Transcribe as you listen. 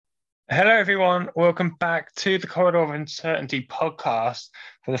Hello, everyone. Welcome back to the Corridor of Uncertainty podcast.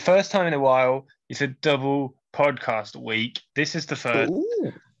 For the first time in a while, it's a double podcast week. This is the first.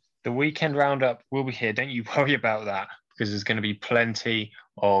 Ooh. The weekend roundup will be here. Don't you worry about that because there's going to be plenty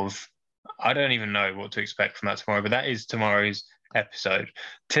of. I don't even know what to expect from that tomorrow, but that is tomorrow's episode.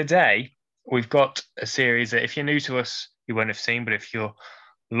 Today, we've got a series that if you're new to us, you won't have seen, but if you're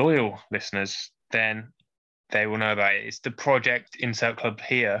loyal listeners, then they will know about it. It's the Project Insert Club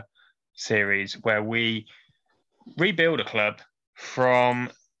here series where we rebuild a club from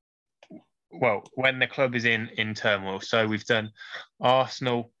when the club is in turmoil. So we've done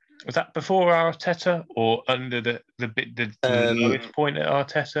Arsenal. Was that before Arteta or under the lowest point at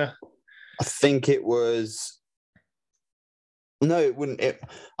Arteta? I think it was. No, it wouldn't.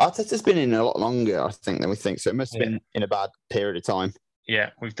 Arteta's been in a lot longer, I think, than we think. So it must have been in a bad period of time.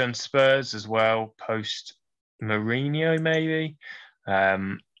 Yeah, we've done Spurs as well, post Mourinho, maybe.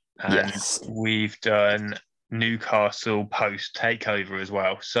 And Yes. we've done Newcastle post takeover as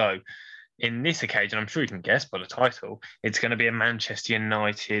well. So in this occasion, I'm sure you can guess by the title, it's going to be a Manchester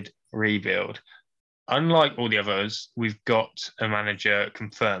United rebuild. Unlike all the others, we've got a manager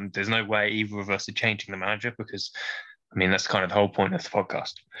confirmed. There's no way either of us are changing the manager because, I mean, that's kind of the whole point of the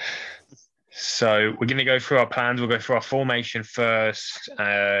podcast. So we're going to go through our plans. We'll go through our formation first,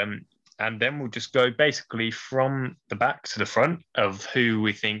 and then we'll just go basically from the back to the front of who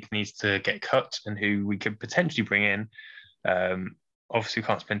we think needs to get cut and who we could potentially bring in. Obviously, we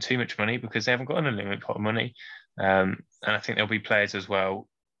can't spend too much money because they haven't got an unlimited pot of money. And I think there'll be players as well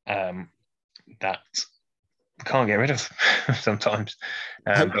that we can't get rid of sometimes.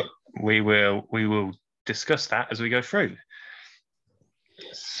 But we will discuss that as we go through.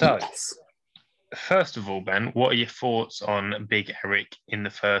 So, First of all, Ben, what are your thoughts on Big Eric in the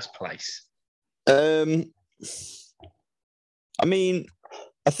first place? I mean,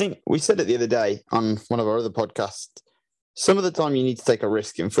 I think we said it the other day on one of our other podcasts. Some of the time you need to take a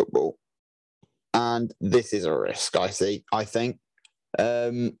risk in football. And this is a risk, I think.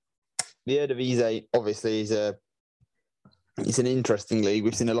 The Eredivisie, obviously, it's an interesting league.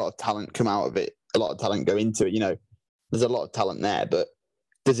 We've seen a lot of talent come out of it, a lot of talent go into it. You know, there's a lot of talent there, but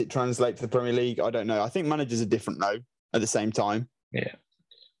does it translate to the Premier League? I don't know. I think managers are different, though, at the same time. Yeah.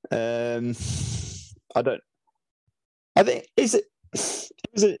 I think it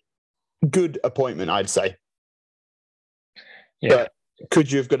was a good appointment, I'd say. Yeah. But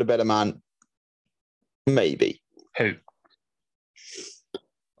could you have got a better man? Maybe. Who?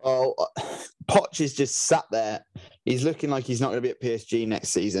 Oh, Poch is just sat there. He's looking like he's not going to be at PSG next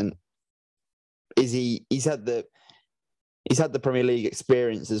season. He's had the Premier League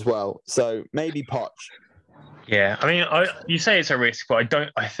experience as well. So maybe Poch. Yeah, I mean, you say it's a risk, but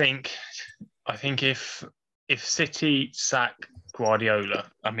I think if City sack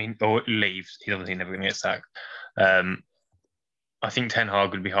Guardiola, or leaves, he's obviously never going to get sacked. I think Ten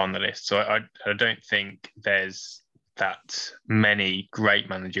Hag would be high on the list. So I don't think there's that many great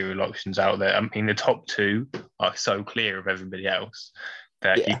managerial options out there. I mean, the top two are so clear of everybody else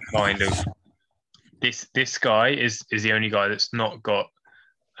that you kind of this guy is the only guy that's not got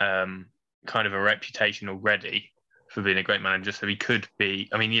kind of a reputation already for being a great manager. So he could be.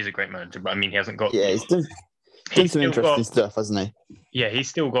 I mean, he is a great manager, but I mean, he hasn't got. Yeah, he's done some interesting stuff, hasn't he? Yeah, he's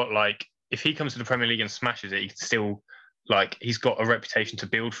still got if he comes to the Premier League and smashes it, he can still. He's got a reputation to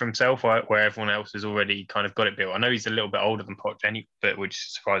build for himself where everyone else has already kind of got it built. I know he's a little bit older than Poch,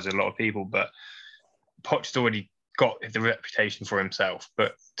 which surprises a lot of people, but Poch's already got the reputation for himself.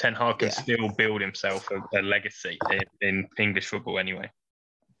 But Ten Hag can still build himself a legacy in English football anyway.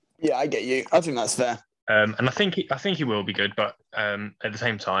 Yeah, I get you. I think that's fair. And I think he will be good, but at the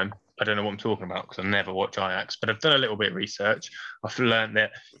same time, I don't know what I'm talking about because I never watch Ajax, but I've done a little bit of research. I've learned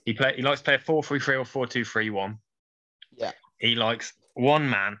that he likes to play a 4-3-3 or 4-2-3-1. Yeah, he likes one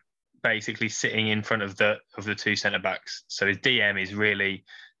man basically sitting in front of the two centre backs. So his DM is really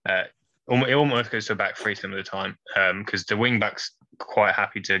it almost goes to a back three some of the time because the wing back's quite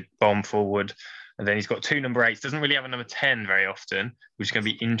happy to bomb forward, and then he's got two number 8s. Doesn't really have a number 10 very often, which is going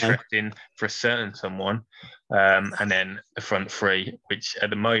to be interesting for a certain someone. And then the front three, which at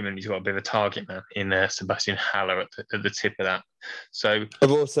the moment he's got a bit of a target man in Sebastian Haller at the tip of that. So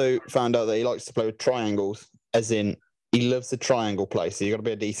I've also found out that he likes to play with triangles, as in. He loves the triangle play, so you've got to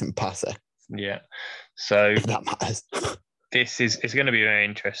be a decent passer. Yeah. So if that matters. It's going to be very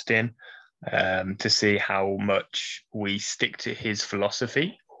interesting to see how much we stick to his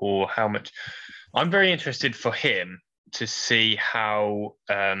philosophy or how much. I'm very interested for him to see how,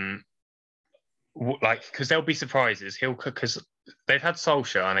 because there'll be surprises. Because they've had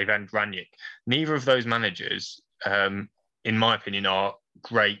Solskjaer and they've had Ranić. Neither of those managers, in my opinion, are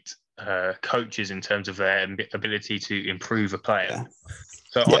great coaches in terms of their ability to improve a player. Yeah.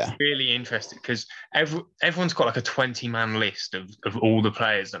 So Yeah. I'm really interested because everyone's got like a 20-man list of all the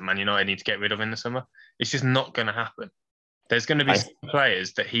players that Man United need to get rid of in the summer. It's just not going to happen. There's going to be some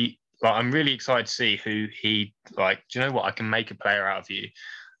players that I'm really excited to see who he like. Do you know what? I can make a player out of you.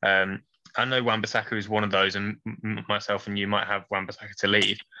 I know Wan-Bissaka is one of those, and myself and you might have Wan-Bissaka to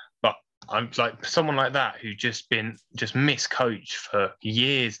leave, but I'm like someone like that who just miscoached for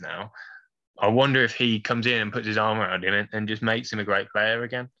years now. I wonder if he comes in and puts his arm around him and just makes him a great player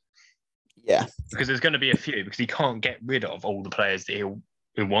again. Yeah. Because there's going to be a few, because he can't get rid of all the players that he'll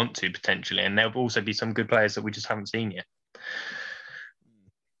want to potentially. And there'll also be some good players that we just haven't seen yet.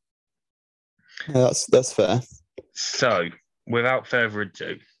 Yeah, that's fair. So, without further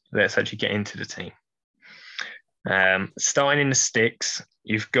ado, let's actually get into the team. Starting in the sticks,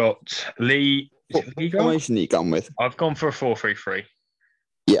 you've got Lee. What formation are you gone with? I've gone for a 4-3-3.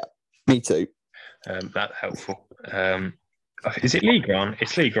 Yeah, me too. That's helpful. Is it Lee Grant?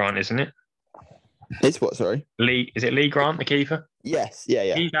 It's Lee Grant, isn't it? It's what, sorry? Is it Lee Grant, the keeper? Yes,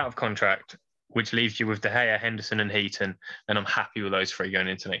 yeah. He's out of contract, which leaves you with De Gea, Henderson and Heaton, and I'm happy with those three going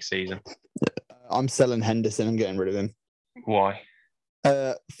into next season. I'm selling Henderson and getting rid of him. Why?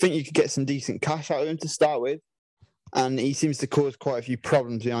 I think you could get some decent cash out of him to start with, and he seems to cause quite a few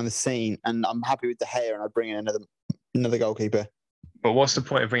problems behind the scene, and I'm happy with De Gea, and I'd bring in another goalkeeper. But what's the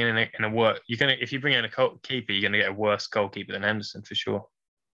point of bringing in a work? If you bring in a goalkeeper, you're going to get a worse goalkeeper than Henderson for sure.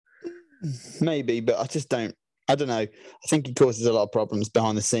 Maybe, but I don't know. I think he causes a lot of problems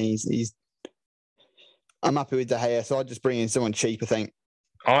behind the scenes. I'm happy with De Gea, so I'd just bring in someone cheap, I think.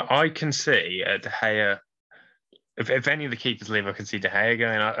 I can see De Gea. If any of the keepers leave, I can see De Gea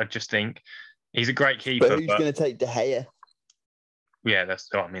going. I just think he's a great keeper. But who's going to take De Gea? Yeah, that's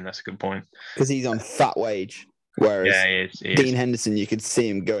a good point. Because he's on fat wage. Whereas he Dean Henderson, you could see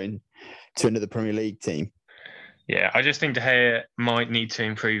him going to another Premier League team. Yeah, I just think De Gea might need to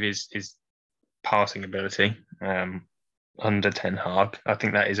improve his passing ability under Ten Hag. I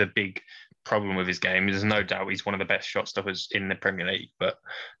think that is a big problem with his game. There's no doubt he's one of the best shot stoppers in the Premier League, but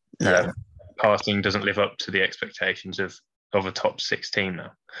passing doesn't live up to the expectations of a top 6 team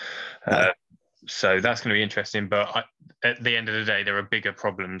now. So that's going to be interesting. But at the end of the day, there are bigger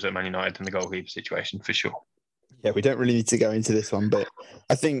problems at Man United than the goalkeeper situation for sure. Yeah, we don't really need to go into this one, but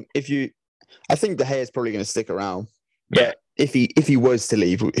I think De Gea is probably going to stick around. But if he was to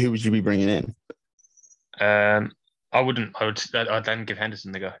leave, who would you be bringing in? I'd then give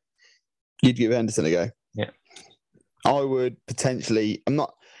Henderson the go. You'd give Henderson a go? Yeah. I would potentially. I'm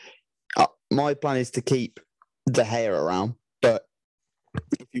not. My plan is to keep De Gea around, but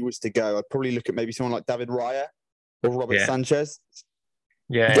if he was to go, I'd probably look at maybe someone like David Raya or Robert Sanchez.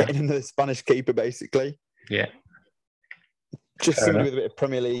 Yeah. Getting another Spanish keeper, basically. Yeah. Just somebody with a bit of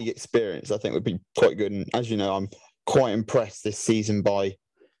Premier League experience, I think, would be quite good. And as you know, I'm quite impressed this season by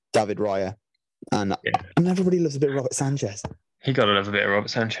David Raya. And everybody loves a bit of Robert Sanchez. He got to love a bit of Robert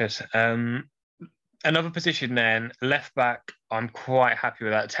Sanchez. Another position then, left back, I'm quite happy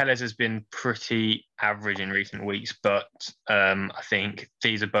with that. Telles has been pretty average in recent weeks, but I think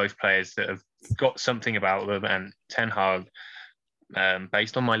these are both players that have got something about them. And Ten Hag,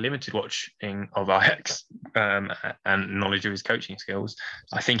 based on my limited watching of Ajax and knowledge of his coaching skills,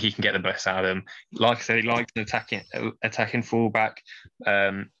 I think he can get the best out of them. Like I said, he likes an attacking fullback.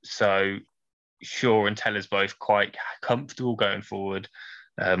 So Shaw and Tellers both quite comfortable going forward.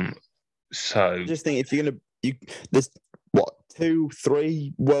 So I just think if you're there's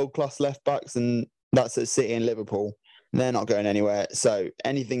 2-3 world-class left backs, and that's at City and Liverpool. They're not going anywhere. So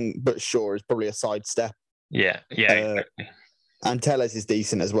anything but Shaw is probably a sidestep. Yeah, exactly. And Telles is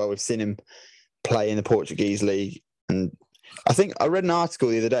decent as well. We've seen him play in the Portuguese league. And I think I read an article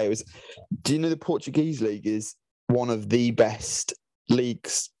the other day. Do you know the Portuguese league is one of the best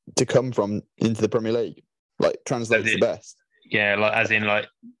leagues to come from into the Premier League? Like, translates the best. Yeah,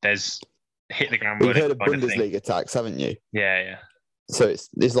 there's hit the ground. You've heard of Bundesliga tax, haven't you? Yeah. So it's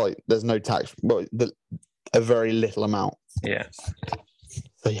like there's no tax, but a very little amount. Yeah.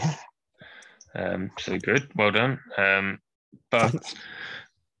 So yeah. So good, well done. But thanks.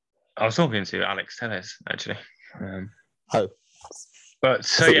 I was talking to Alex Telles actually. But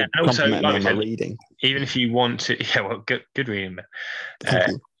so yeah, also like I said, reading. Even if you want to, good reading.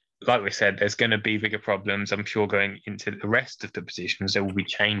 Like we said, there's going to be bigger problems. I'm sure going into the rest of the positions, there will be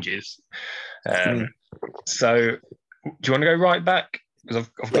changes. So, do you want to go right back? Because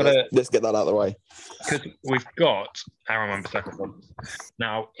I've got to. Let's get that out of the way. Because we've got Aaron Wan-Bissaka.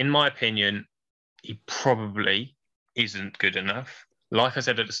 Now, in my opinion, he probably isn't good enough. Like I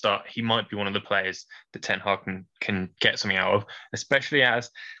said at the start, he might be one of the players that Ten Hag can get something out of, especially as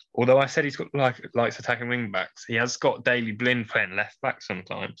although I said he's got likes attacking wing backs, he has got Daley Blind playing left back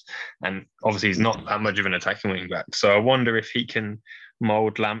sometimes, and obviously he's not that much of an attacking wing back. So I wonder if he can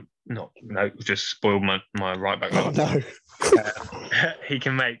mould Lamp. Not no, just spoiled my right back. Oh no. He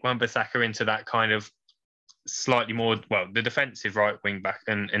can make Wan-Bissaka into that kind of slightly more the defensive right wing back,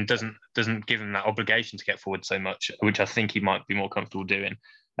 and doesn't give him that obligation to get forward so much, which I think he might be more comfortable doing.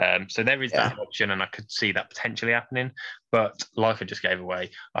 So there is that option, and I could see that potentially happening. But like I just gave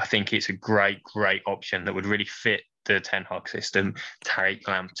away, I think it's a great option that would really fit the Ten Hag system, Tariq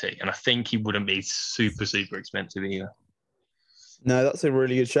Lamptey, and I think he wouldn't be super expensive either. No, that's a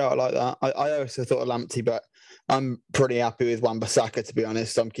really good shout. I like that. I also thought of Lamptey, but I'm pretty happy with Wan-Bissaka, to be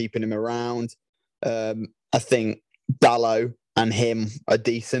honest. I'm keeping him around. I think Dalot and him are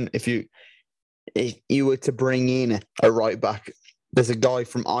decent. If you were to bring in a right back, there's a guy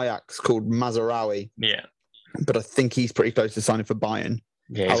from Ajax called Mazraoui. Yeah. But I think he's pretty close to signing for Bayern.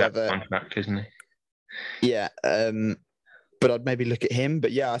 Yeah, he's a contract, isn't he? Yeah. But I'd maybe look at him.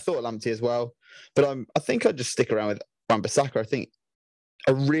 But yeah, I thought Lamptey as well. But I think I'd just stick around with Wan-Bissaka.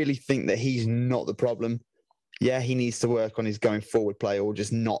 I really think that he's not the problem. Yeah, he needs to work on his going forward play or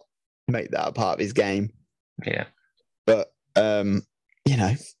just not make that a part of his game. Yeah. But,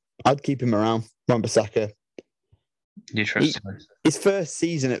 I'd keep him around. Wan-Bissaka. You trust him? His first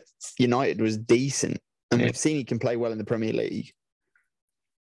season at United was decent. And we've seen he can play well in the Premier League.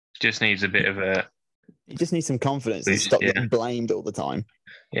 Just needs a bit of a... He just needs some confidence and stop getting blamed all the time.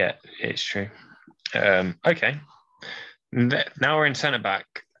 Yeah, it's true. Okay. Now we're in centre-back.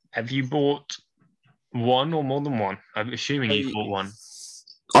 Have you bought one or more than one? I'm assuming you've bought one.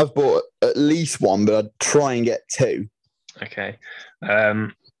 I've bought at least one, but I'd try and get two. Okay.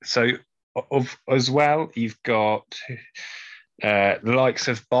 So, as well, you've got the likes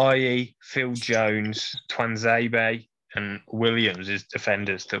of Bailly, Phil Jones, Twanzebe, and Williams as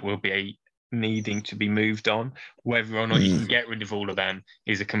defenders that will be needing to be moved on. Whether or not you can get rid of all of them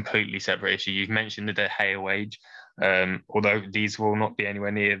is a completely separate issue. You've mentioned the De Gea wage. Although these will not be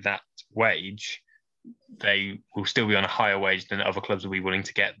anywhere near that wage, they will still be on a higher wage than other clubs will be willing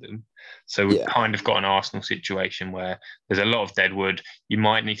to get them. So we've kind of got an Arsenal situation where there's a lot of deadwood. You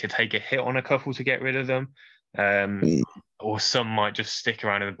might need to take a hit on a couple to get rid of them. Or some might just stick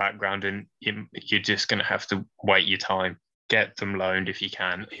around in the background, and you're just going to have to wait your time. Get them loaned if you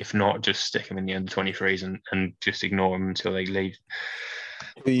can. If not, just stick them in the under-23s and just ignore them until they leave.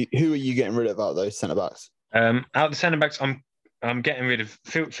 Who are you getting rid of out of those centre-backs? Out of the centre-backs, I'm getting rid of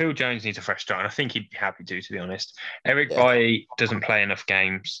Phil Jones. Needs a fresh start, and I think he'd be happy to be honest. Eric Bailly doesn't play enough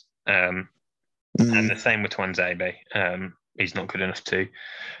games, and the same with Twanzebe. He's not good enough to.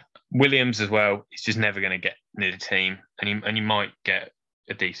 Williams as well. He's just never going to get near the team, and you might get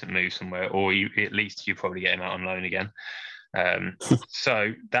a decent move somewhere, or at least you probably get him out on loan again.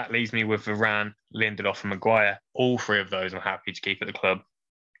 So that leaves me with Varane, Lindelof, and Maguire. All three of those I'm happy to keep at the club.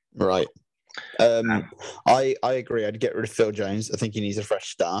 Right. I agree. I'd get rid of Phil Jones. I think he needs a fresh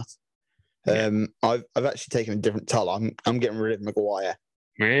start. I've actually taken a different toll. I'm getting rid of Maguire.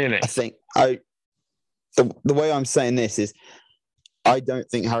 Really? I think the way I'm saying this is I don't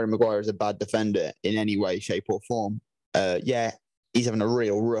think Harry Maguire is a bad defender in any way, shape, or form. He's having a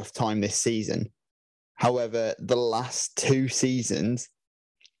real rough time this season. However, the last two seasons,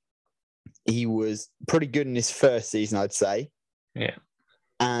 he was pretty good in his first season, I'd say. Yeah.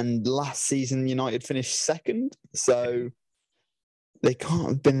 And last season, United finished second. So they can't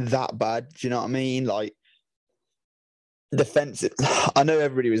have been that bad. Do you know what I mean? Like, defensive. I know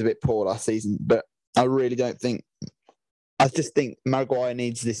everybody was a bit poor last season, but I really don't think. I just think Maguire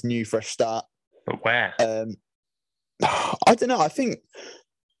needs this new, fresh start. But where? I don't know. I think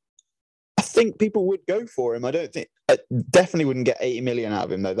people would go for him. I don't think. I definitely wouldn't get 80 million out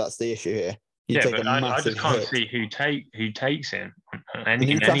of him, though. That's the issue here. But I just can't see who takes him.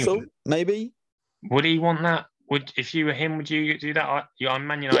 Newcastle, maybe. Would he want that? If you were him, would you do that? I'm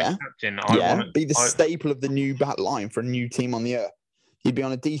Man United captain. Be the staple of the new back line for a new team on the earth. He'd be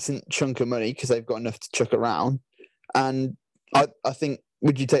on a decent chunk of money because they've got enough to chuck around. And I think,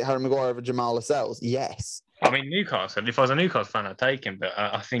 would you take Harry Maguire over Jamal Lascelles? Yes. I mean, Newcastle. If I was a Newcastle fan, I'd take him. But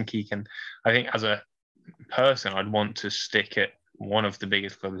I think he can. I think as a person, I'd want to stick at one of the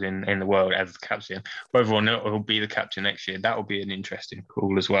biggest clubs in the world as the captain. Whether or not he'll be the captain next year, that will be an interesting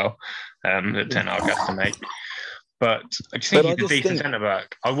call as well that Ten Hag has to make. But I just think he's a decent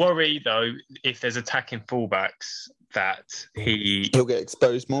centre-back. I worry, though, if there's attacking fullbacks that he'll get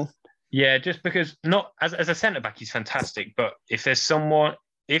exposed more. Yeah, just because not as a centre-back, he's fantastic. But if there's someone,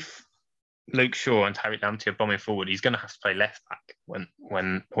 if Luke Shaw and Tariq Lamptey are bombing forward, he's going to have to play left back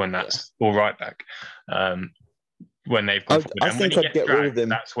when that's all right back. when they've gone forward. I And when think he I'd gets get rid of dragged, him.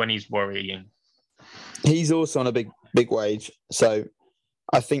 that's when he's worrying. He's also on a big wage, so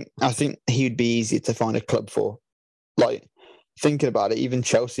I think he would be easier to find a club for. Like, thinking about it, even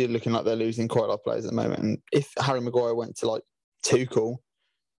Chelsea are looking like they're losing quite a lot of players at the moment. And if Harry Maguire went to like Tuchel,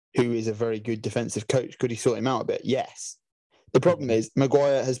 who is a very good defensive coach, could he sort him out a bit? Yes. The problem is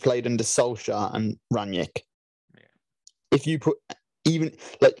Maguire has played under Solskjaer and Ranić. Yeah. If you put even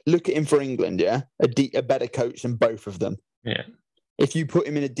like look at him for England, yeah, a better coach than both of them. Yeah. If you put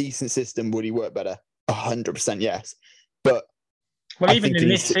him in a decent system, would he work better? 100% yes. But well, even in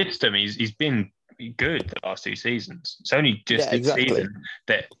this system, he's been good the last 2 seasons. It's only just this season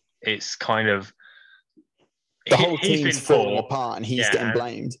that it's kind of the whole team's falling apart and he's getting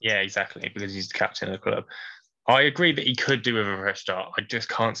blamed. Yeah, exactly, because he's the captain of the club. I agree that he could do with a fresh start. I just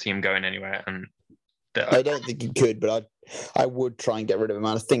can't see him going anywhere. And I don't think he could, but I would try and get rid of him.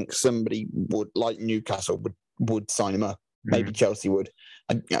 And I think somebody would, like Newcastle, would sign him up. Maybe Chelsea would.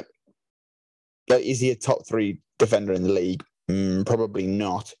 Is he a top 3 defender in the league? Probably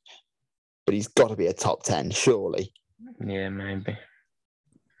not. But he's got to be a top 10, surely. Yeah, maybe.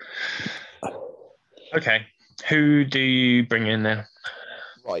 Okay. Who do you bring in then?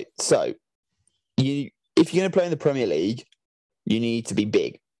 Right. So, if you're going to play in the Premier League, you need to be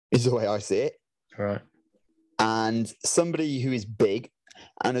big, is the way I see it. Right. And somebody who is big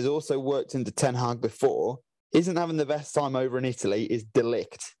and has also worked under Ten Hag before, isn't having the best time over in Italy, is De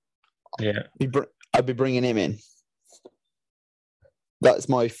Ligt. Yeah. I'd be bringing him in. That's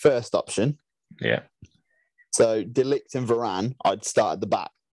my first option. Yeah. So De Ligt and Varane, I'd start at the back.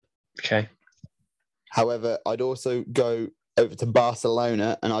 Okay. However, I'd also go over to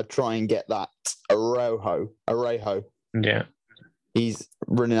Barcelona and I'd try and get that Arejo. Yeah. He's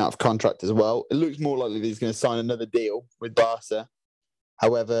running out of contract as well. It looks more likely that he's going to sign another deal with Barca.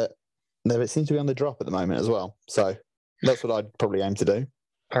 However, it seems to be on the drop at the moment as well. So that's what I'd probably aim to do.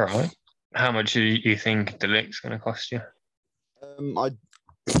 All right. How much do you think De Ligt's going to cost you? I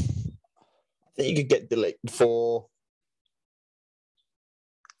think you could get De Ligt for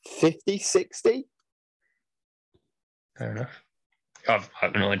 50, 60. Fair enough. I've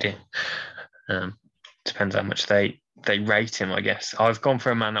no idea. Depends how much they rate him, I guess. I've gone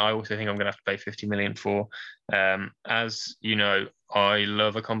for a man that I also think I'm going to have to pay 50 million for. As you know, I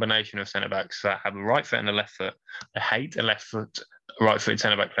love a combination of centre backs that have a right foot and a left foot. I hate a right foot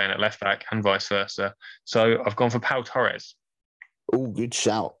centre back playing at left back and vice versa. So I've gone for Pau Torres. Oh, good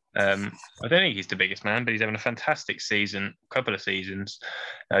shout. I don't think he's the biggest man, but he's having a fantastic season, couple of seasons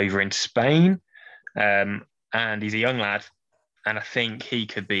over in Spain. And he's a young lad. And I think he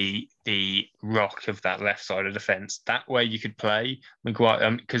could be the rock of that left side of defence. That way you could play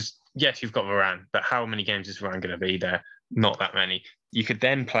Maguire. Because, yes, you've got Varane, but how many games is Varane going to be there? Not that many. You could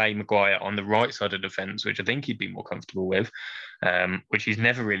then play Maguire on the right side of defence, which I think he'd be more comfortable with, which he's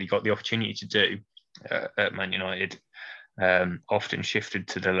never really got the opportunity to do at Man United. Often shifted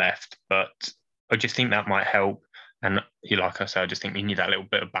to the left. But I just think that might help. And like I said, I just think we need that little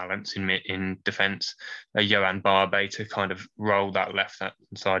bit of balance in defence. Johan Barbe to kind of roll that left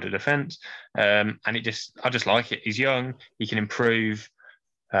side of defence. And I just like it. He's young. He can improve.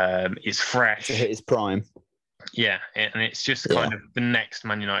 He's fresh. To hit his prime. Yeah, and it's just kind of the next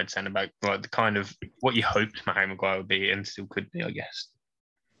Man United centre-back, like the kind of what you hoped Harry Maguire would be and still could be, I guess.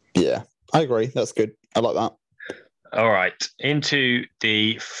 Yeah, I agree. That's good. I like that. All right, into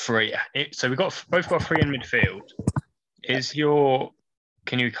the free. So we've both got free in midfield.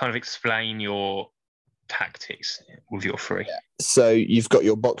 Can you kind of explain your tactics with your free? Yeah. So you've got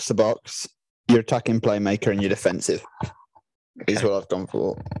your box to box, your attacking playmaker, and your defensive. Okay. Is what I've gone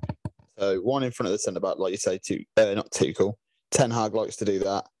for. So one in front of the centre back, like you say, not Tuchel. Ten Hag likes to do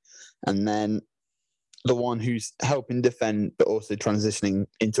that, and then the one who's helping defend but also transitioning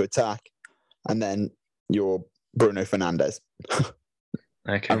into attack, and then your Bruno Fernandes.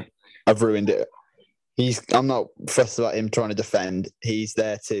 Okay. I've ruined it. I'm not fussed about him trying to defend. He's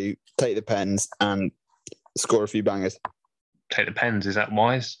there to take the pens and score a few bangers. Take the pens, is that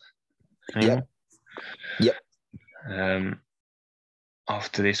wise? Yep.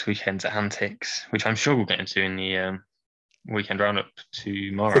 After this weekend's antics, which I'm sure we'll get into in the weekend roundup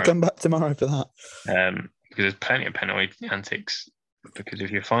tomorrow. We'll come back tomorrow for that. Because there's plenty of penalty antics. Because if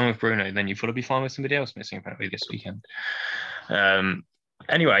you're fine with Bruno, then you've got to be fine with somebody else missing a penalty this weekend.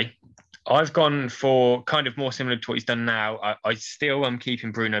 Anyway, I've gone for kind of more similar to what he's done now. I still am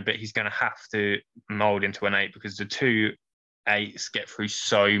keeping Bruno, but he's going to have to mould into an 8 because the 2 8s get through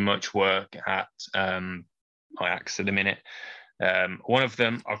so much work at Ajax at the minute. One of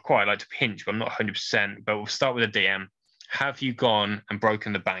them I'd quite like to pinch, but I'm not 100%. But we'll start with a DM. Have you gone and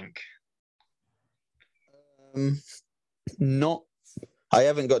broken the bank? Not. I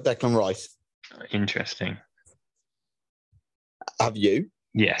haven't got Declan Rice. Interesting. Have you?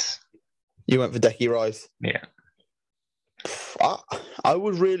 Yes. You went for Decky Rice. Yeah. I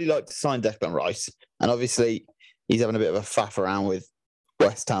would really like to sign Declan Rice, and obviously he's having a bit of a faff around with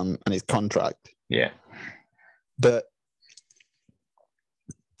West Ham and his contract. Yeah. But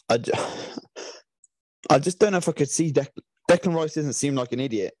I just don't know if I could see Declan Rice. Doesn't seem like an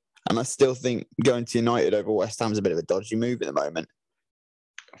idiot, and I still think going to United over West Ham is a bit of a dodgy move at the moment.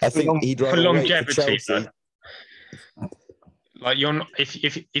 I think he'd rather wait for Chelsea. Like you're not,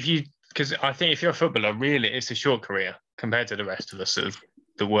 if you, because I think if you're a footballer, really, it's a short career compared to the rest of us. Sort of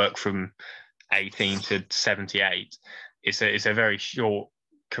the work from 18 to 78. It's a very short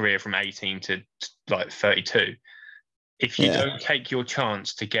career from 18 to like 32. If you don't take your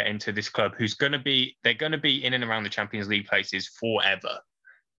chance to get into this club, they're going to be in and around the Champions League places forever.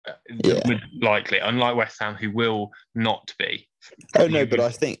 Likely, unlike West Ham, who will not be. Oh no, but I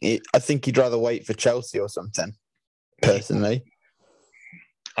think he'd rather wait for Chelsea or something. Personally,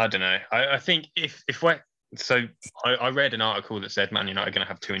 I don't know. I think if we're so I read an article that said Man United are going to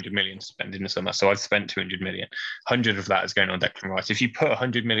have 200 million to spend in the summer. So I've spent 200 million. 100 of that is going on Declan Rice. If you put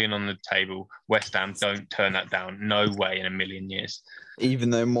 100 million on the table, West Ham don't turn that down. No way in a million years. Even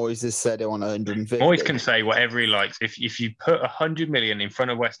though Moyes has said it on 150. Moyes can say whatever he likes. If you put 100 million in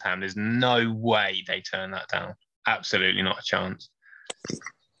front of West Ham, there's no way they turn that down. Absolutely not a chance.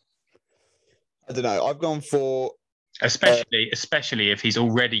 I don't know. I've gone for especially if he's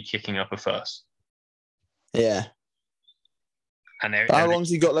already kicking up a fuss. Yeah. And how long's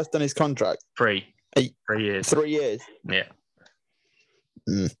he got left on his contract? 3 years. 3 years. Yeah.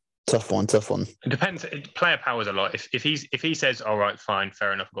 Tough one. It depends. Player powers a lot. If he says, "All right, fine,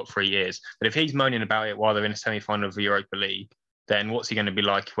 fair enough, I've got 3 years," but if he's moaning about it while they're in a semi-final of the Europa League, then what's he going to be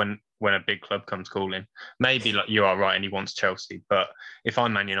like when a big club comes calling? Maybe like you are right, and he wants Chelsea. But if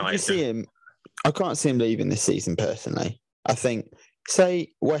I'm Man United, I can't see him leaving this season. Personally, I think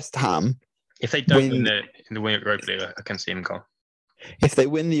say West Ham. If they don't win the Europa League, I can see him gone. If they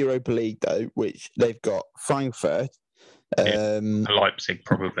win the Europa League, though, which they've got Frankfurt, Leipzig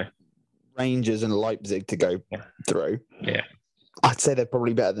probably, Rangers and Leipzig to go through. Yeah, I'd say they're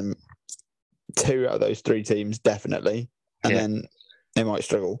probably better than 2 out of those 3 teams, definitely, and then they might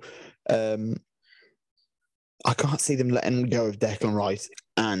struggle. I can't see them letting go of Declan Rice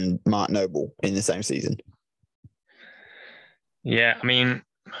and Mark Noble in the same season. Yeah, I mean,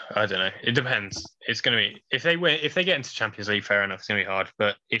 I don't know. It depends. It's going to be if they get into Champions League, fair enough. It's going to be hard.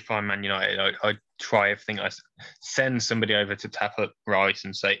 But if I'm Man United, I try everything. I send somebody over to tap up Rice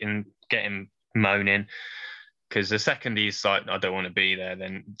and get him moaning, because the second he's like, I don't want to be there,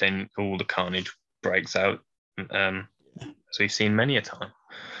 then all the carnage breaks out. As we've seen many a time.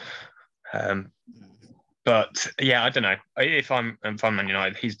 But yeah, I don't know. If I'm Man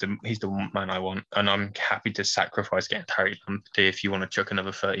United, he's the man I want, and I'm happy to sacrifice getting Harry Lamptey if you want to chuck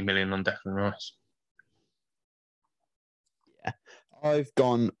another 30 million on Declan Rice. Yeah, I've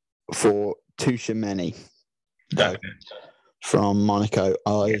gone for Tchouaméni from Monaco.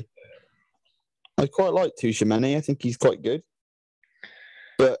 I quite like Tchouaméni. I think he's quite good,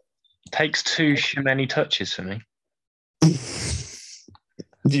 but takes 2 many touches for me.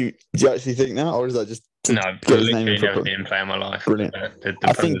 Do you actually think that, or is that just no? Literally never seen him play in my life. Brilliant. I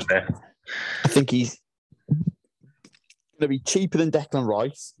think he's going to be cheaper than Declan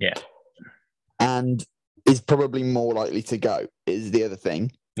Rice. Yeah, and is probably more likely to go. Is the other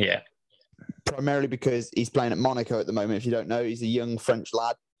thing. Yeah, primarily because he's playing at Monaco at the moment. If you don't know, he's a young French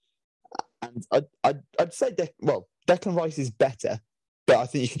lad, and I'd say Declan Rice is better, but I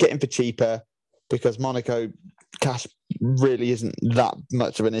think you could get him for cheaper because Monaco cash really isn't that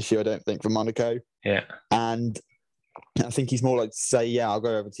much of an issue, I don't think, for Monaco. Yeah. And I think he's more like to say, yeah, I'll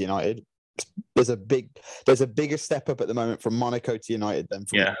go over to United. There's a bigger step up at the moment from Monaco to United than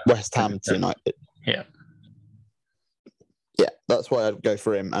from West Ham to United. Yeah. Yeah, that's why I'd go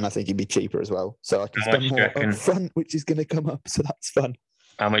for him, and I think he'd be cheaper as well. So I can spend more up front, which is going to come up, so that's fun.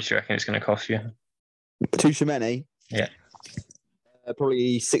 How much do you reckon it's going to cost you? Tchouaméni? Yeah.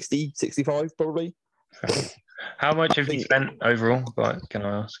 Probably 60, 65, probably. How much have you spent overall? Can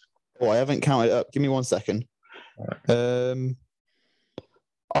I ask? Oh, I haven't counted up. Give me 1 second. Right.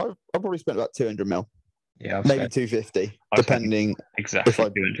 I've probably spent about 200 mil. Yeah, maybe 250, depending. Exactly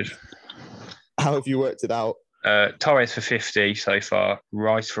 200. How have you worked it out? Torres for 50 so far,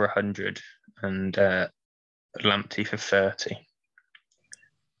 Rice for 100, and Lamptey for 30.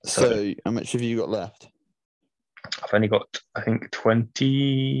 So how much have you got left? I've only got, I think,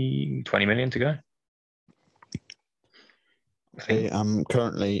 20 million to go. Okay, I'm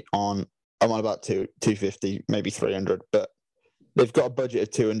currently on I'm on about 250, maybe 300, but they've got a budget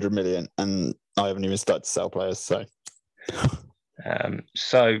of 200 million, and I haven't even started to sell players. So,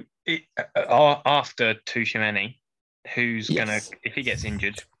 after Tuchemeni, who's gonna, yes. if he gets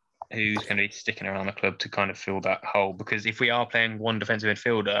injured, who's going to be sticking around the club to kind of fill that hole? Because if we are playing one defensive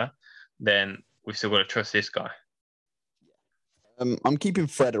midfielder, then we've still got to trust this guy. I'm keeping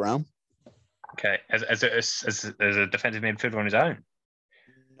Fred around. Okay, as a defensive midfielder on his own.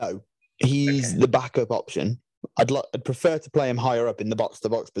 No, he's the backup option. I'd prefer to play him higher up in the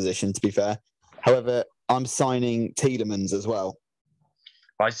box-to-box position, to be fair. However, I'm signing Tielemans as well.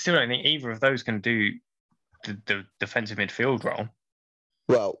 But I still don't think either of those can do the defensive midfield role.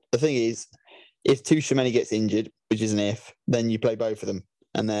 Well, the thing is, if Tuchemeni gets injured, which is an if, then you play both of them,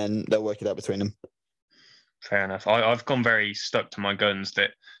 and then they'll work it out between them. Fair enough. I've gone very stuck to my guns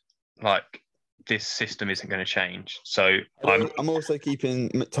that, like, this system isn't going to change. So I'm also keeping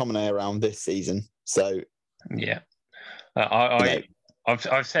McTominay around this season. So yeah,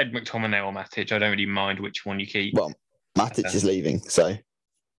 I've said McTominay or Matic. I don't really mind which one you keep. Well, Matic is leaving, so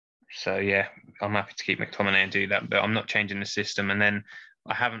yeah, I'm happy to keep McTominay and do that, but I'm not changing the system. And then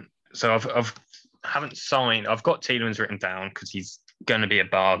I haven't signed. I've got Tielemans written down because he's going to be a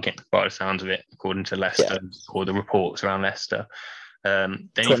bargain by the sounds of it, according to Leicester or the reports around Leicester. Then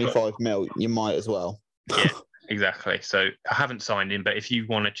 25 mil, you might as well. Yeah, exactly. So I haven't signed him, but if you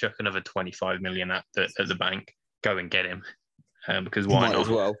want to chuck another 25 million at the bank, go and get him. Because why might not? As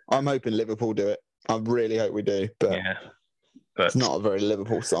well. I'm hoping Liverpool do it. I really hope we do, but it's not a very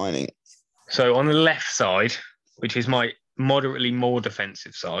Liverpool signing. So on the left side, which is my moderately more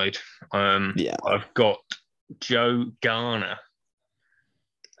defensive side, I've got Joe Garner,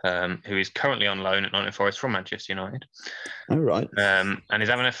 who is currently on loan at Nottingham Forest from Manchester United. Oh, right. And is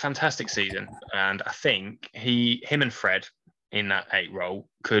having a fantastic season. And I think him and Fred in that 8 role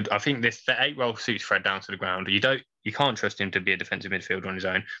I think the 8 role suits Fred down to the ground. You can't trust him to be a defensive midfielder on his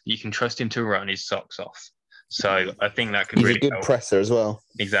own, but you can trust him to run his socks off. So I think that could He's really a good help. presser as well.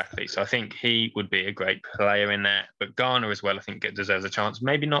 Exactly. So I think he would be a great player in there. But Garner as well, I think deserves a chance.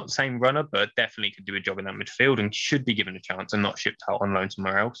 Maybe not the same runner, but definitely could do a job in that midfield and should be given a chance and not shipped out on loan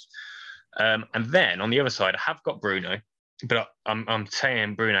somewhere else. And then on the other side, I have got Bruno. But I'm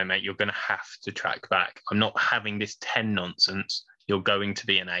saying, Bruno, mate, you're going to have to track back. I'm not having this 10 nonsense. You're going to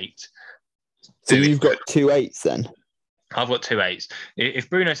be an 8. So you've got 2 8s then? I've got 2 8s. If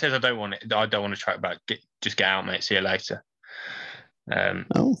Bruno says I don't want it, I don't want to track back. Just get out, mate. See you later.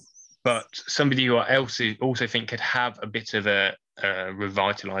 But somebody who I also think could have a bit of a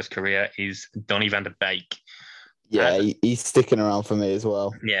revitalised career is Donny van der Beek. Yeah, he's sticking around for me as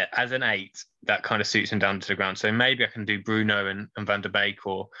well. Yeah, as an 8, that kind of suits him down to the ground. So maybe I can do Bruno and Van der Beek,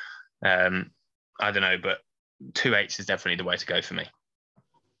 or I don't know, but 2 8s is definitely the way to go for me.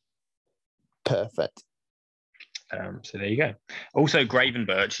 Perfect. So there you go. Also,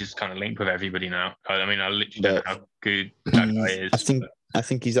 Gravenberch is kind of linked with everybody now. I mean, I literally don't know how good that guy is. I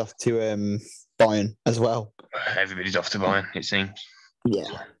think he's off to Bayern as well. Everybody's off to Bayern, it seems. Yeah.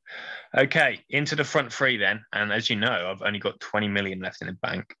 Okay, into the front 3 then. And as you know, I've only got 20 million left in the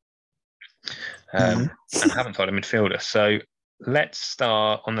bank. And haven't signed a midfielder. So let's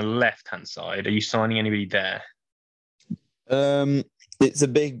start on the left-hand side. Are you signing anybody there? It's a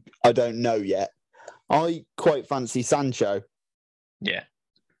big I don't know yet. I quite fancy Sancho. Yeah,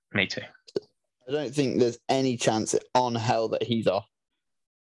 me too. I don't think there's any chance on hell that he's off.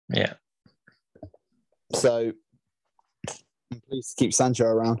 Yeah. So I'm pleased to keep Sancho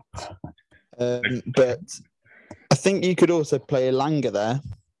around. But I think you could also play Elanga there.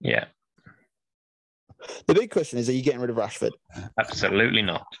 Yeah. The big question is, are you getting rid of Rashford? Absolutely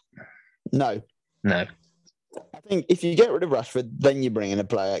not. No. I think if you get rid of Rashford, then you bring in a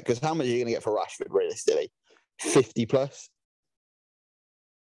player. Because how much are you going to get for Rashford, realistically? 50 plus?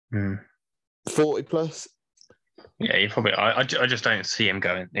 40 plus? Yeah, you probably. I just don't see him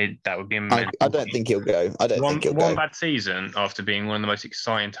going. That would be immense. I don't think he'll go. One bad season after being one of the most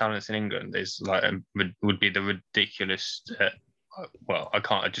exciting talents in England is like would be the ridiculous. Well,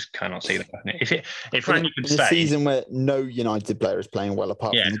 I just cannot see that happening. If Randy could stay, a season where no United player is playing well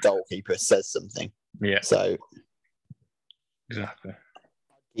apart from the goalkeeper says something. Yeah. So exactly.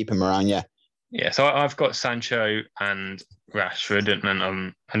 Keep him around, yeah. Yeah. So I've got Sancho and Rashford,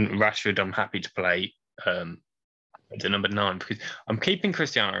 and Rashford I'm happy to play the number 9 because I'm keeping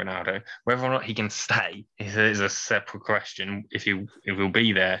Cristiano Ronaldo. Whether or not he can stay is a separate question. If he'll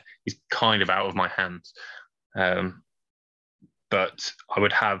be there, he's kind of out of my hands. But I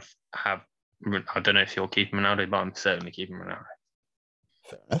would have. I don't know if you're keeping Ronaldo, but I'm certainly keeping Ronaldo.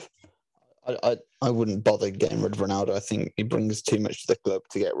 Fair enough. I wouldn't bother getting rid of Ronaldo. I think he brings too much to the club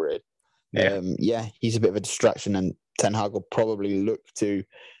to get rid. He's a bit of a distraction, and Ten Hag will probably look to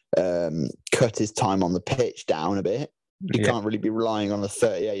cut his time on the pitch down a bit. You can't really be relying on a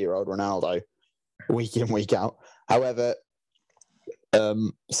 38-year-old Ronaldo week in, week out. However,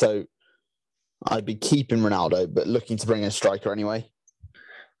 so I'd be keeping Ronaldo, but looking to bring in a striker anyway.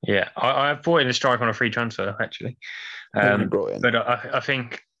 Yeah, I brought in a striker on a free transfer, actually. But I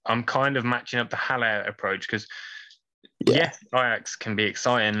think I'm kind of matching up the Haller approach because, Ajax can be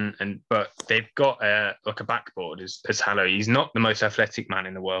exciting, but they've got a backboard as Haller. He's not the most athletic man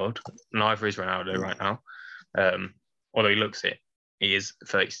in the world. Neither is Ronaldo right now. Although he looks it. He is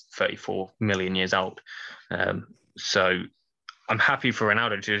 34 million years old. So I'm happy for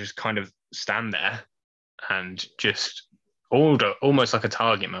Ronaldo to just kind of stand there and just almost like a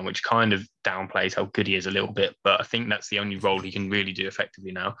target man, which kind of downplays how good he is a little bit. But I think that's the only role he can really do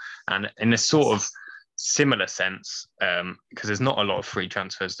effectively now. And in a sort of similar sense, because there's not a lot of free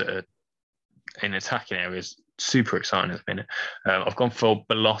transfers that are in attacking areas, super exciting at the minute. I've gone for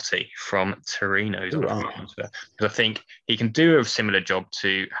Belotti from Torino's on a free transfer because I think he can do a similar job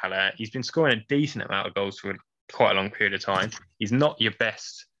to Haller. He's been scoring a decent amount of goals for quite a long period of time. He's not your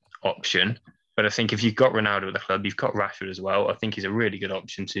best option, but I think if you've got Ronaldo at the club, you've got Rashford as well. I think he's a really good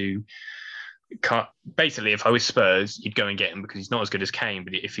option to cut. Basically, if I was Spurs, you'd go and get him because he's not as good as Kane.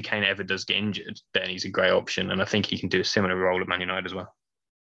 But if Kane ever does get injured, then he's a great option, and I think he can do a similar role at Man United as well.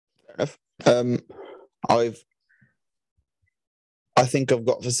 Fair enough. I think I've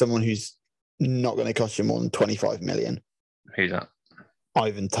got for someone who's not going to cost you more than 25 million. Who's that?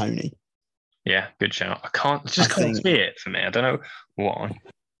 Ivan Toney. Yeah, good shout. I can't see it for me. I don't know why.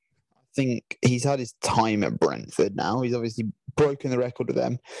 I think he's had his time at Brentford now. He's obviously broken the record with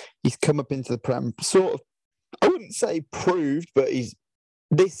them. He's come up into the Prem, sort of, I wouldn't say proved, but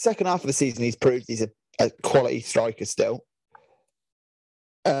this second half of the season, he's proved he's a quality striker still.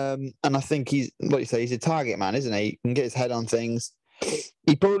 And I think he's, like you say, he's a target man, isn't he? He can get his head on things.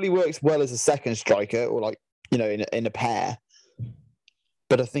 He probably works well as a second striker or in a pair.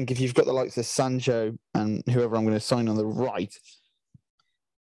 But I think if you've got the likes of Sancho and whoever I'm going to sign on the right,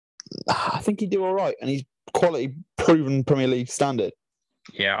 I think he'd do all right. And he's quality proven Premier League standard.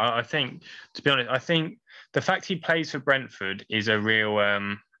 Yeah, I think, to be honest, I think the fact he plays for Brentford is a real, I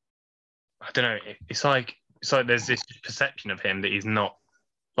don't know, it's like there's this perception of him that he's not,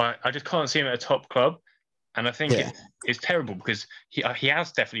 I just can't see him at a top club. And I think it's terrible because he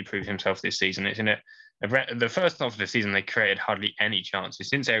has definitely proved himself this season. It's in the first half of the season, they created hardly any chances.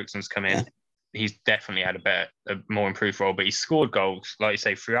 Since Eriksen's come in, he's definitely had a more improved role, but he's scored goals, like you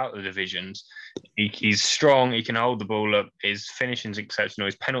say, throughout the divisions. He's strong. He can hold the ball up. His finishing's exceptional.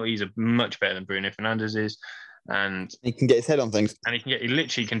 His penalties are much better than Bruno Fernandes's. And he can get his head on things. And he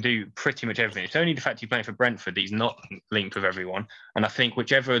literally can do pretty much everything. It's only the fact he's playing for Brentford that he's not linked with everyone. And I think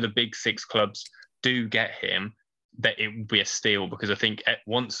whichever of the big six clubs do get him, that it would be a steal, because I think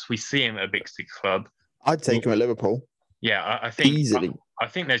once we see him at a big six club, I'd take him at Liverpool. Yeah, I think easily. I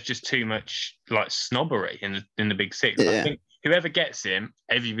think there's just too much snobbery in the big six. Yeah. I think whoever gets him,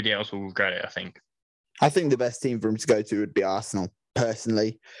 everybody else will regret it. I think the best team for him to go to would be Arsenal,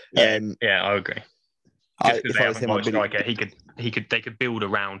 personally. Yeah, I agree. Just because they haven't got a striker, they could build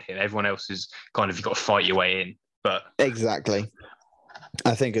around him. Everyone else is you've got to fight your way in. But exactly,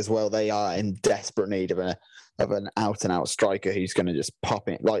 I think as well they are in desperate need of an out and out striker who's going to just pop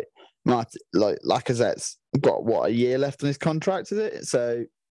in. Like Lacazette's got a year left on his contract, is it? So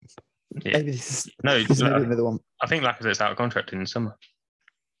maybe this is another one. I think Lacazette's out of contract in the summer.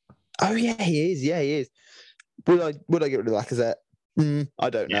 Oh yeah, he is. Yeah, he is. Would I get rid of Lacazette? I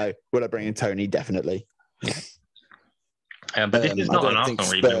don't know. Would I bring in Toney? Definitely. Yeah. But this is not an Arsenal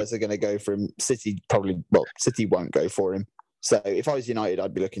rebuild. Spurs are going to go for him. City won't go for him. So if I was United,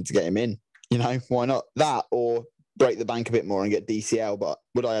 I'd be looking to get him in. Why not that, or break the bank a bit more and get DCL? But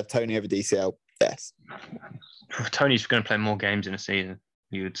would I have Toney over DCL? Yes. Tony's going to play more games in a season,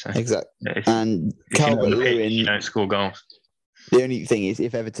 you would say. Exactly. And Calvert-Lewin, you don't score goals. The only thing is,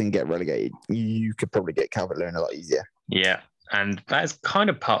 if Everton get relegated, you could probably get Calvert-Lewin a lot easier. Yeah, and that is kind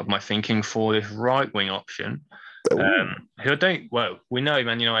of part of my thinking for this right-wing option. Who we know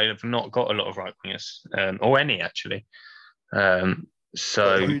Man United have not got a lot of right-wingers, or any, actually.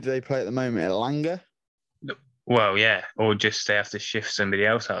 So who do they play at the moment? Elanga? Well, yeah, or just they have to shift somebody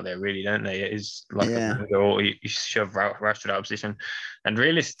else out there, really, don't they? It is or you shove Rashford out of position. And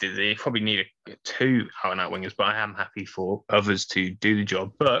realistically, you probably need two out-and-out wingers, but I am happy for others to do the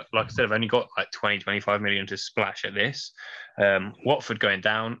job. But like I said, I've only got 20-25 million to splash at this. Watford going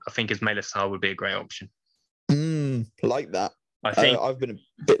down, I think Ismaila Sarr would be a great option. Like that. I think. I've been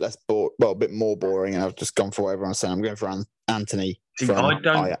a bit less bored, well, a bit more boring, and I've just gone for what everyone's saying. I'm going for Anthony. See, I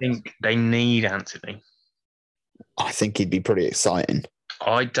don't think they need Anthony. I think he'd be pretty exciting.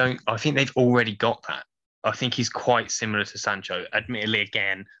 I think they've already got that. I think he's quite similar to Sancho. Admittedly,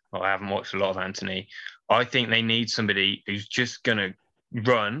 again, I haven't watched a lot of Anthony. I think they need somebody who's just going to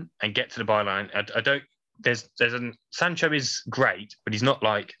run and get to the byline. I don't. Sancho is great, but he's not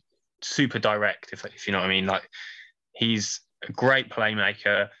like super direct. If you know what I mean. Like he's a great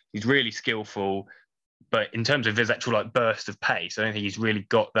playmaker. He's really skillful, but in terms of his actual like burst of pace, I don't think he's really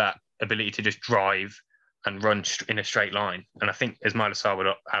got that ability to just drive and run in a straight line. And I think Ismaila Sarr would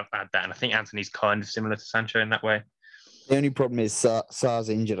add that. And I think Anthony's kind of similar to Sancho in that way. The only problem is Sarr's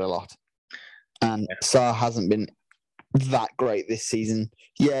injured a lot. And Sarr hasn't been that great this season.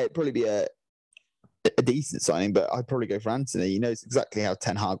 Yeah, it'd probably be a decent signing, but I'd probably go for Anthony. He knows exactly how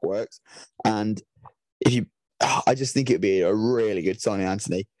Ten Hag works. And I just think it'd be a really good signing,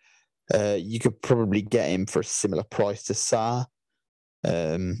 Anthony. You could probably get him for a similar price to Sarr.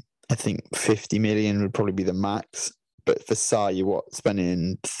 I think 50 million would probably be the max. But for Sarr, you're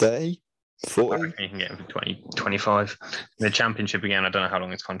spending 30, 40? I reckon you can get him for 20, 25. In the Championship, again, I don't know how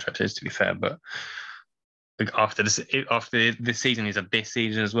long his contract is, to be fair, but after the season, he's this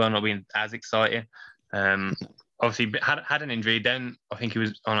season as well, not being as exciting. Obviously, had an injury. Then I think he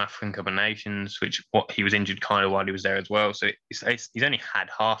was on African Cup of Nations, he was injured kind of while he was there as well. So he's only had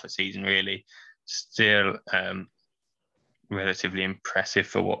half a season, really. Still relatively impressive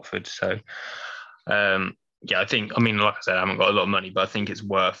for Watford. So, I think, like I said, I haven't got a lot of money, but I think it's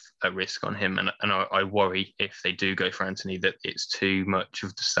worth a risk on him. And I worry if they do go for Anthony that it's too much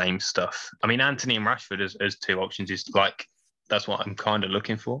of the same stuff. I mean, Anthony and Rashford as two options is that's what I'm kind of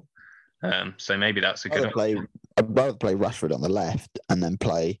looking for. So maybe that's a good option. I'd rather play Rashford on the left and then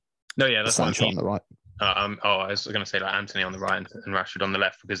play that's Sancho on the right. I was going to say like Anthony on the right and Rashford on the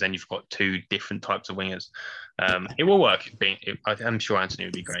left, because then you've got two different types of wingers. It will work. I'm sure Anthony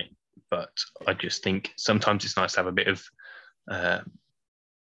would be great, but I just think sometimes it's nice to have a bit of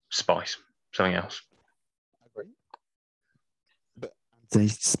spice, something else. I agree. But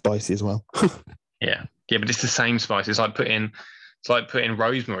Anthony's spicy as well. yeah, but it's the same spice. It's like putting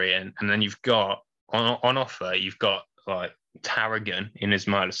rosemary in, and then you've got on offer. You've got like tarragon in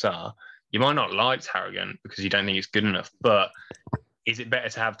Ismaila Sarr. You might not like tarragon because you don't think it's good enough, but is it better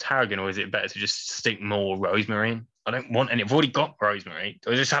to have tarragon or is it better to just stick more rosemary in? I don't want any. I've already got rosemary.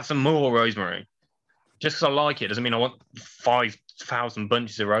 Do I just have some more rosemary? Just because I like it doesn't mean I want 5,000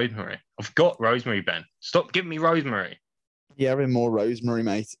 bunches of rosemary. I've got rosemary, Ben. Stop giving me rosemary. Yeah, having more rosemary,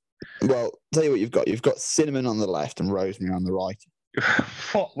 mate. Well, tell you what you've got. You've got cinnamon on the left and rosemary on the right.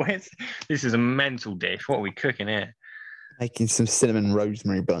 What? This is a mental dish. What are we cooking here? Making some cinnamon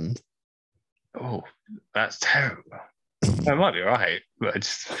rosemary buns. Oh, that's terrible. It might be right, but I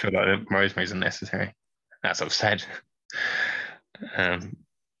just feel like rosemary's unnecessary. That's what I've said. But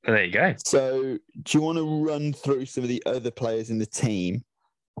there you go. So, do you want to run through some of the other players in the team?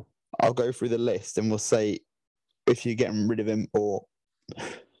 I'll go through the list and we'll say if you're getting rid of him or...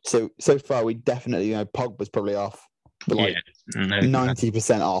 So far, we definitely, Pogba's probably off. But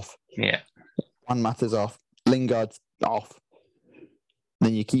 90% off. Yeah. Juan Mata's off. Lingard's off.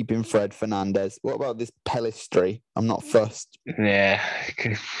 Then you're keeping Fred Fernandez. What about this Pellistri? I'm not fussed. Yeah.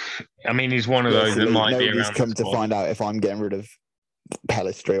 I mean, he's one of those that might be around. Nobody's come to find out if I'm getting rid of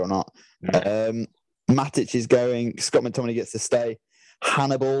Pellistri or not. Yeah. Matic is going. Scott McTominay gets to stay.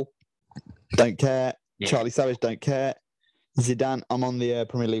 Hannibal, don't care. Yeah. Charlie Savage, don't care. Zidane, I'm on the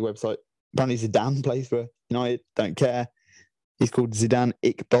Premier League website. Apparently Zidane plays for United, don't care. He's called Zidane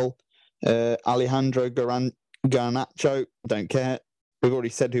Iqbal. Alejandro Garnacho, don't care. We've already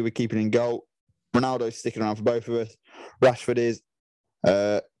said who we're keeping in goal. Ronaldo's sticking around for both of us. Rashford is.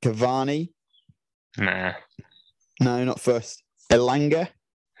 Cavani. Nah. No, not first. Elanga.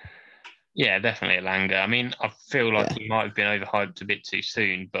 Yeah, definitely Elanga. I mean, I feel like he might have been overhyped a bit too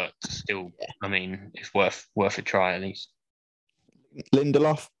soon, but still, I mean, it's worth a try at least.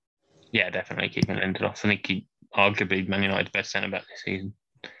 Lindelof. Yeah, definitely keeping Lindelof. I think he arguably Man United's best centre-back this season.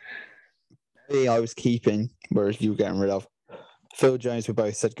 I was keeping, whereas you were getting rid of. Phil Jones, we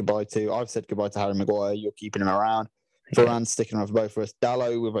both said goodbye to. I've said goodbye to Harry Maguire. You're keeping him around. Varane's sticking around for both of us.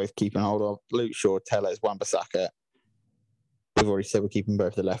 Dallo, we're both keeping hold of. Luke Shaw, Tellez, Wan-Bissaka. We've already said we're keeping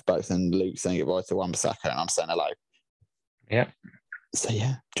both the left backs, and Luke's saying goodbye to Wan-Bissaka, and I'm saying hello. Yeah. So,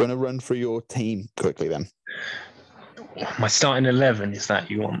 yeah. Do you want to run through your team quickly then? My starting 11, is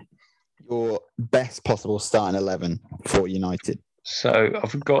that you want? Your best possible starting 11 for United. So,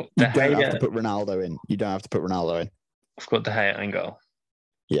 I've got De Gea. You don't have to put Ronaldo in. I've got De Gea in goal.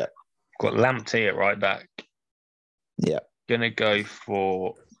 Yeah. I've got Lamptey at right back. Yeah. going to go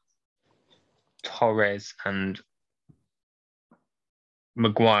for Torres and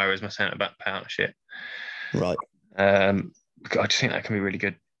Maguire as my centre-back partnership. Right. I just think that can be really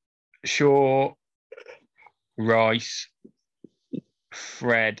good. Shaw, Rice,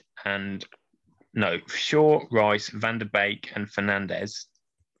 Shaw, Rice, Van der Beek, and Fernandez.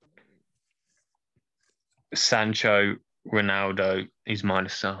 Sancho, Ronaldo is my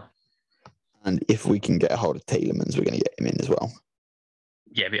star. And if we can get a hold of Tielemans, we're going to get him in as well.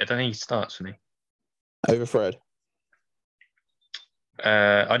 Yeah, but I don't think he starts for me. Over Fred?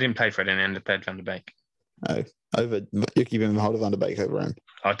 I didn't play Fred in the end. I played Van der Beek. Oh, over. You're keeping hold of Van der Beek over him.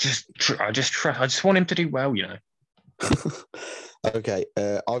 I just want him to do well, you know. Okay,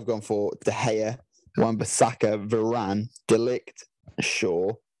 I've gone for De Gea, Wan-Bissaka, Varane, De Ligt,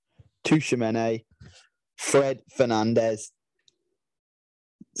 Shaw, Tchouaméni, Fred, Fernandez,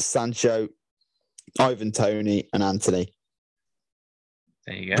 Sancho, Ivan Toney, and Anthony.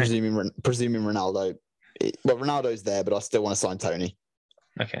 There you go. Presuming Ronaldo. Ronaldo's there, but I still want to sign Toney.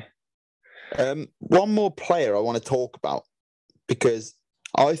 Okay. One more player I want to talk about, because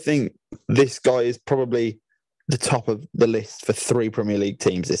I think this guy is probably the top of the list for 3 Premier League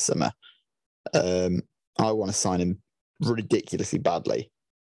teams this summer. I want to sign him ridiculously badly.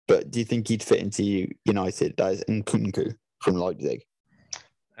 But do you think he'd fit into United? That is Nkunku from Leipzig.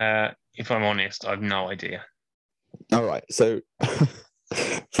 If I'm honest, I've no idea. All right. So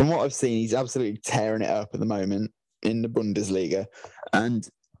from what I've seen, he's absolutely tearing it up at the moment in the Bundesliga. And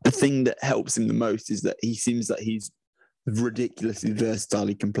the thing that helps him the most is that he seems that he's ridiculously versatile.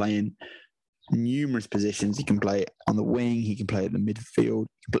 He can play in numerous positions. He can play on the wing. He can play at the midfield.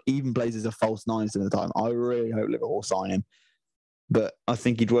 He even plays as a false 9 some of the time. I really hope Liverpool sign him. But I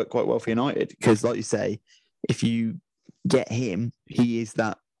think he'd work quite well for United because, like you say, if you get him, he is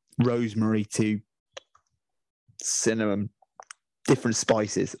that rosemary to cinnamon, different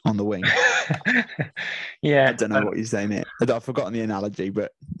spices on the wing. Yeah. I don't know what you're saying here. I've forgotten the analogy,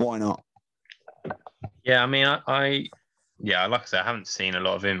 but why not? Yeah, I mean, like I said, I haven't seen a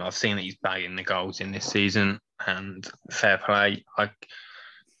lot of him. I've seen that he's bagging the goals in this season, and fair play. I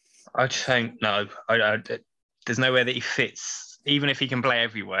just don't know. There's nowhere that he fits. Even if he can play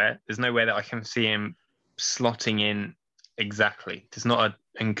everywhere, there's nowhere that I can see him slotting in exactly. There's not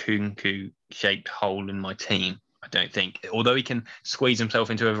a Nkunku-shaped hole in my team, I don't think. Although he can squeeze himself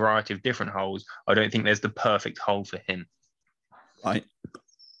into a variety of different holes, I don't think there's the perfect hole for him. Right.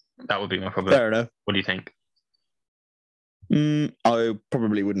 That would be my problem. Fair enough. What do you think? I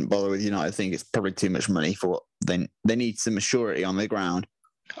probably wouldn't bother with United. I think it's probably too much money for what they need some maturity on the ground.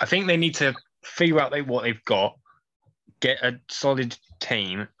 I think they need to figure out what they've got, get a solid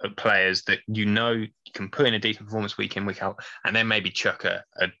team of players that you can put in a decent performance week in, week out, and then maybe chuck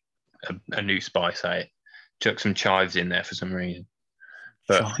a new spice at it. Chuck some chives in there for some reason.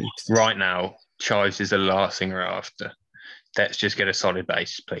 But right now, chives is the last thing we're after. Let's just get a solid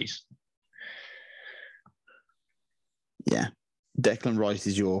base, please. Yeah. Declan Rice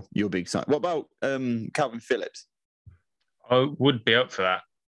is your big sign. What about Calvin Phillips? I would be up for that,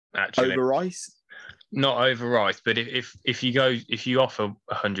 actually. Over Rice? Not over Rice, but if you offer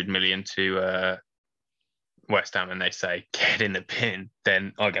 100 million to West Ham and they say get in the bin,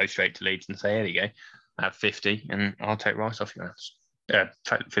 then I'll go straight to Leeds and say, here you go, I have 50 and I'll take Rice off your hands.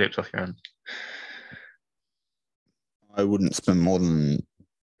 Phillips off your hands. I wouldn't spend more than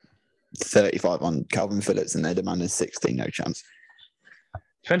 35 on Calvin Phillips and they're demanding 60, no chance.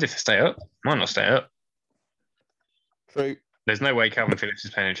 Depends if they stay up. Might not stay up. True. There's no way Calvin Phillips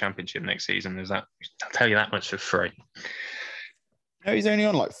is playing a championship next season. There's that. I'll tell you that much for free. No, he's only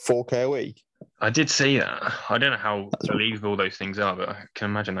on like 4K a week. I did see that. I don't know how believable those things are, but I can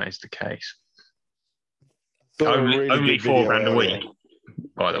imagine that is the case. Only $4,000 a week,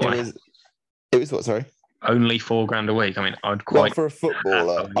 by the way. It was what, sorry? Only $4,000 a week. I mean, for a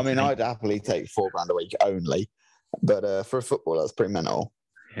footballer, I'd happily take $4,000 a week only. But for a footballer, that's pretty mental,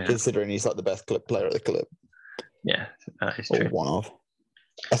 considering he's like the best club player at the club. Yeah, that is true. Or one of.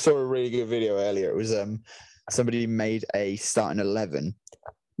 I saw a really good video earlier. It was somebody made a starting 11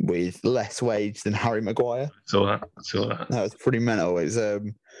 with less wage than Harry Maguire. I saw that. That was pretty mental. It was, I'll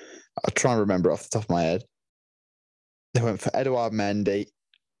try and remember off the top of my head. They went for Edouard Mendy,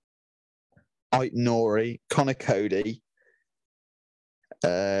 Ait Nori, Connor Cody.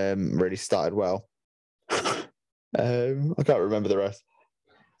 Really started well. I can't remember the rest.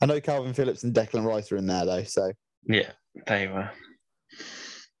 I know Calvin Phillips and Declan Rice are in there though, so yeah, they were.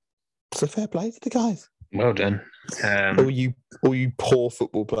 So fair play to the guys. Well done. All you poor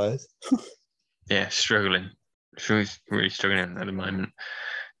football players. Yeah, struggling. Really struggling at the moment.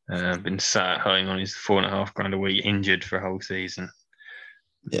 Been sat at home on his £4.5 a week, injured for a whole season.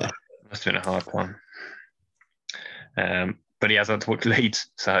 Yeah. Must have been a hard one. But he has had to watch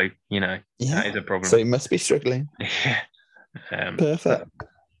Leeds, so that is a problem. So he must be struggling. Yeah. Perfect.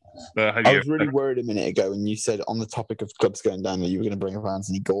 But I was really worried a minute ago when you said on the topic of clubs going down that you were going to bring up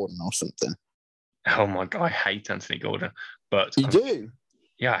Anthony Gordon or something. Oh my God, I hate Anthony Gordon. But you do?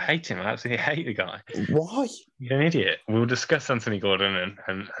 Yeah, I hate him. I absolutely hate the guy. Why? You're an idiot. We'll discuss Anthony Gordon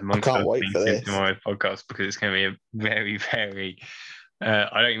and amongst I can't other wait things for in this. tomorrow's podcast because it's going to be a very, very.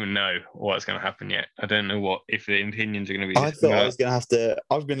 I don't even know what's going to happen yet. I don't know if the opinions are going to be. I thought I was going to have to.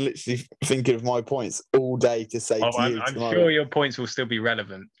 I've been literally thinking of my points all day to say to you. I'm sure your points will still be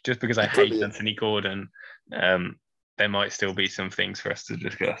relevant. Just because I hate Anthony Gordon, there might still be some things for us to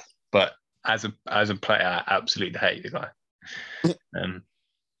discuss. But as a player, I absolutely hate the guy.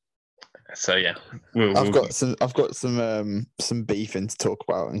 So yeah, I've got some beefing to talk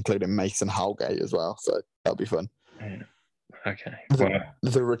about, including Mason Holgate as well. So that'll be fun. Yeah. Okay.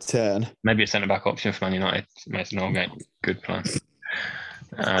 The return. Maybe a centre back option for Man United. Mason Holgate. Good plan.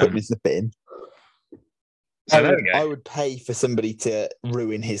 Putting in the bin. So there we go. I would pay for somebody to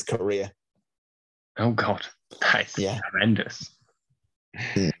ruin his career. Oh God, that's horrendous.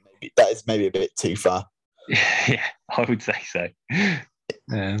 That is maybe a bit too far. Yeah, I would say so.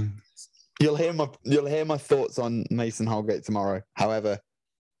 You'll hear my thoughts on Mason Holgate tomorrow. However,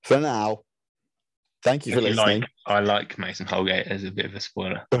 for now, thank you for listening. I like Mason Holgate as a bit of a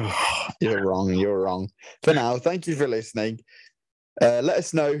spoiler. You're wrong. For now, thank you for listening. Let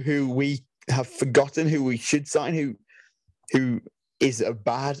us know who we have forgotten, who we should sign, who is a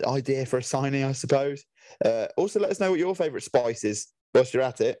bad idea for a signing, I suppose. Also, let us know what your favourite spice is whilst you're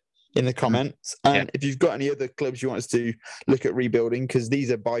at it in the comments. And if you've got any other clubs you want us to look at rebuilding, because these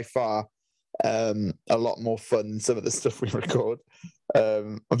are by far a lot more fun than some of the stuff we record.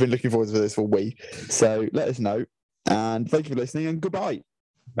 I've been looking forward to this for a week. So let us know. And thank you for listening and goodbye.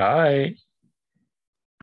 Bye.